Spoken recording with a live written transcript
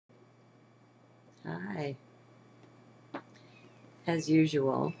Hi. As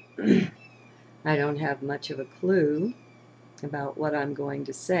usual, I don't have much of a clue about what I'm going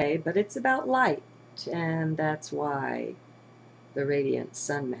to say, but it's about light, and that's why the radiant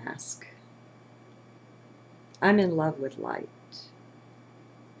sun mask. I'm in love with light.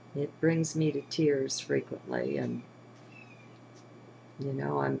 It brings me to tears frequently, and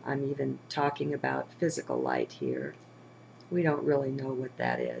I'm even talking about physical light here. We don't really know what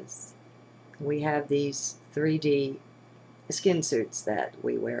that is. We have these 3D skin suits that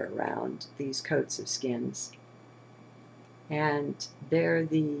we wear around, these coats of skins. And they're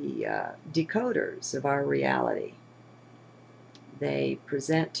the decoders of our reality. They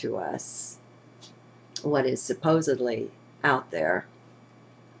present to us what is supposedly out there,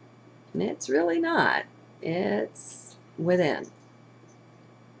 and it's really not. It's within.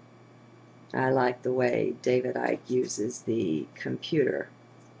 I like the way David Icke uses the computer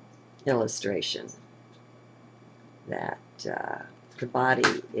illustration, that the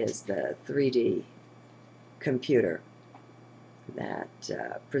body is the 3D computer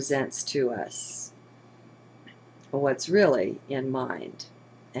that presents to us what's really in mind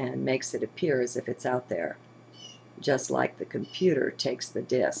and makes it appear as if it's out there, just like the computer takes the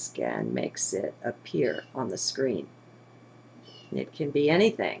disk and makes it appear on the screen. It can be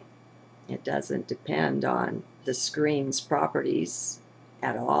anything. It doesn't depend on the screen's properties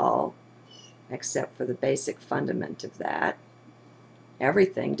at all, except for the basic fundament of that.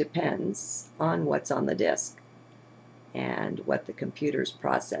 Everything depends on what's on the disk and what the computer's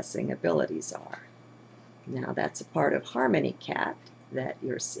processing abilities are. Now, that's a part of Harmony Cat that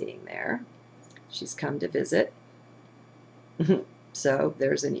you're seeing there. She's come to visit. So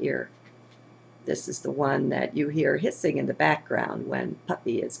there's an ear. This is the one that you hear hissing in the background when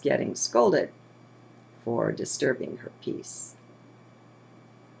Puppy is getting scolded for disturbing her peace.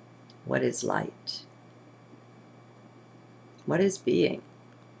 What is light? What is being?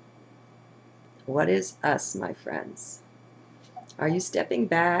 What is us, my friends? Are you stepping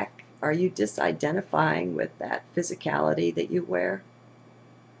back? Are you disidentifying with that physicality that you wear?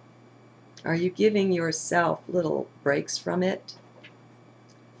 Are you giving yourself little breaks from it?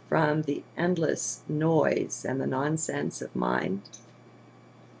 From the endless noise and the nonsense of mind?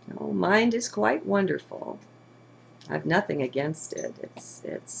 Oh, mind is quite wonderful. I've nothing against it.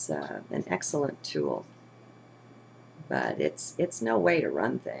 It's an excellent tool. But it's no way to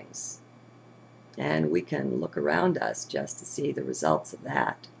run things. And we can look around us just to see the results of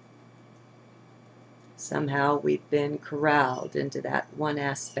that. Somehow we've been corralled into that one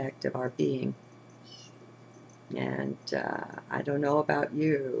aspect of our being. And I don't know about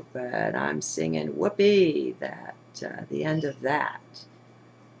you, but I'm singing whoopee that the end of that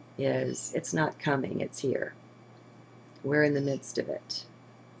is, it's not coming, it's here. We're in the midst of it.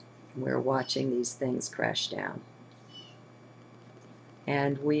 We're watching these things crash down.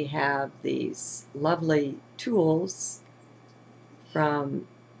 And we have these lovely tools from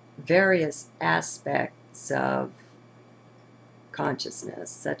various aspects of consciousness,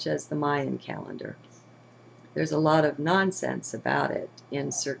 such as the Mayan calendar. There's a lot of nonsense about it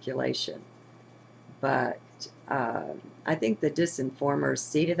in circulation, but I think the disinformers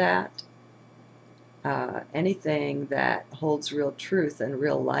see to that. Anything that holds real truth and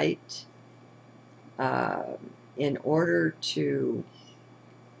real light, in order to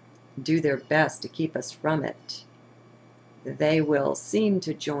do their best to keep us from it, they will seem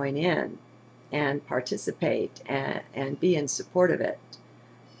to join in and participate and be in support of it.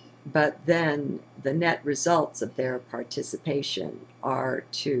 But then the net results of their participation are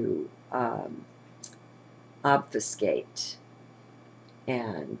to obfuscate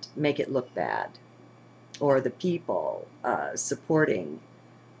and make it look bad, or the people supporting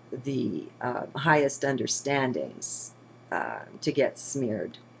the highest understandings to get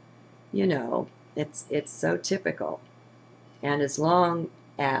smeared. You know, it's so typical. And as long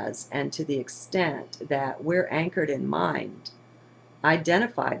as, and to the extent that we're anchored in mind,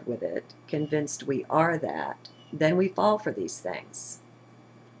 identified with it, convinced we are that, then we fall for these things.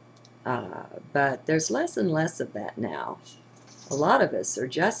 But there's less and less of that now. A lot of us are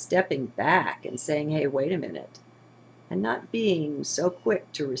just stepping back and saying, hey, wait a minute, and not being so quick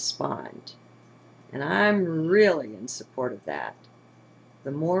to respond. And I'm really in support of that.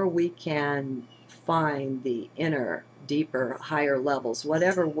 The more we can find the inner, deeper, higher levels,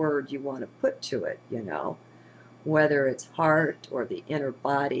 whatever word you want to put to it, whether it's heart or the inner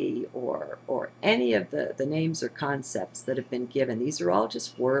body or any of the names or concepts that have been given. These are all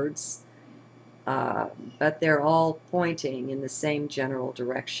just words, but they're all pointing in the same general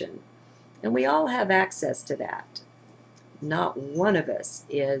direction. And we all have access to that. Not one of us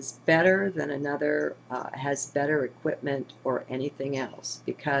is better than another, has better equipment or anything else,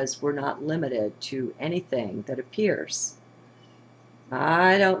 because we're not limited to anything that appears.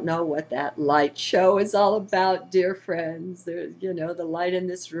 I don't know what that light show is all about, dear friends. There, you know, the light in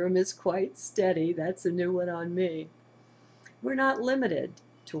this room is quite steady. That's a new one on me. We're not limited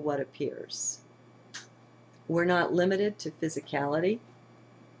to what appears. We're not limited to physicality.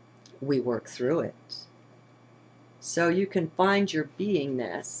 We work through it. So you can find your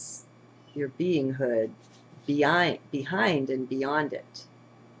beingness, your beinghood, behind and beyond it.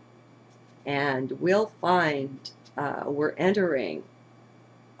 And we'll find we're entering,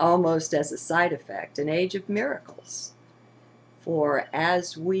 almost as a side effect, an age of miracles. For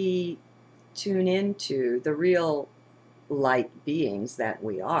as we tune into the real light beings that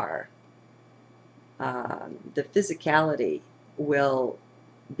we are, the physicality will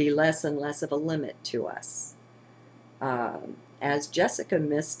be less and less of a limit to us. As Jessica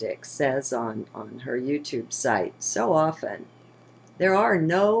Mystic says on her YouTube site so often, there are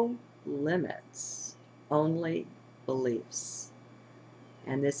no limits, only beliefs.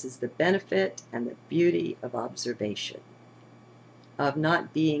 And this is the benefit and the beauty of observation, of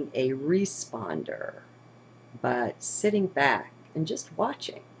not being a responder, but sitting back and just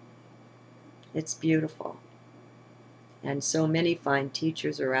watching. It's beautiful. And so many fine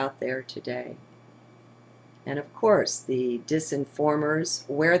teachers are out there today. And of course, the disinformers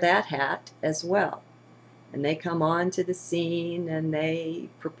wear that hat as well. And they come onto the scene and they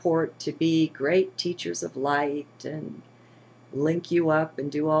purport to be great teachers of light and link you up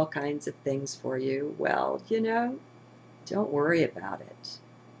and do all kinds of things for you. Well, you know, don't worry about it.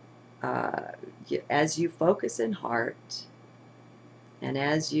 As you focus in heart and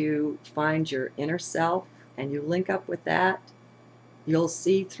as you find your inner self and you link up with that, you'll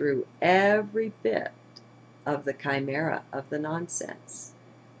see through every bit of the chimera, of the nonsense.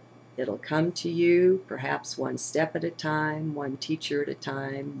 It'll come to you, perhaps one step at a time, one teacher at a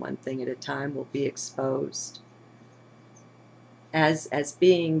time, one thing at a time will be exposed as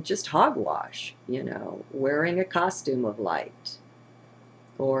being just hogwash, you know, wearing a costume of light,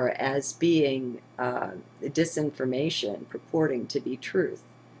 or as being disinformation purporting to be truth.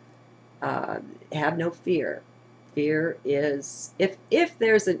 Have no fear. Fear is, if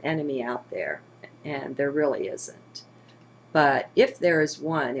there's an enemy out there, and there really isn't, but if there is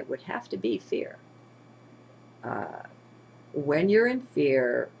one, it would have to be fear. When you're in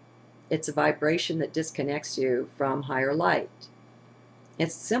fear, it's a vibration that disconnects you from higher light.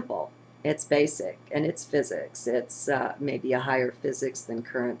 It's simple, it's basic, and it's physics. It's maybe a higher physics than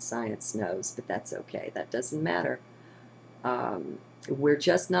current science knows, but that's okay. That doesn't matter. We're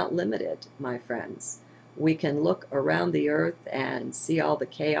just not limited, my friends. We can look around the earth and see all the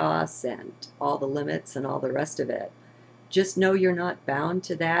chaos and all the limits and all the rest of it. Just know you're not bound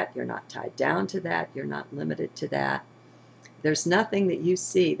to that. You're not tied down to that. You're not limited to that. There's nothing that you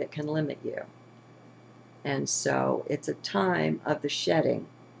see that can limit you. And so it's a time of the shedding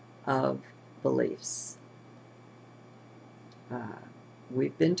of beliefs.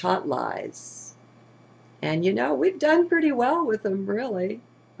 We've been taught lies. And you know, we've done pretty well with them, really.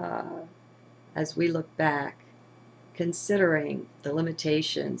 As we look back, considering the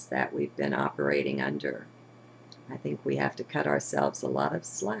limitations that we've been operating under, I think we have to cut ourselves a lot of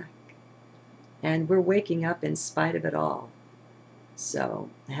slack. And we're waking up in spite of it all. So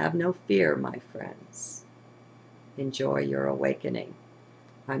have no fear, my friends. Enjoy your awakening.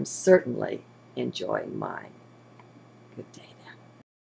 I'm certainly enjoying mine. Good day.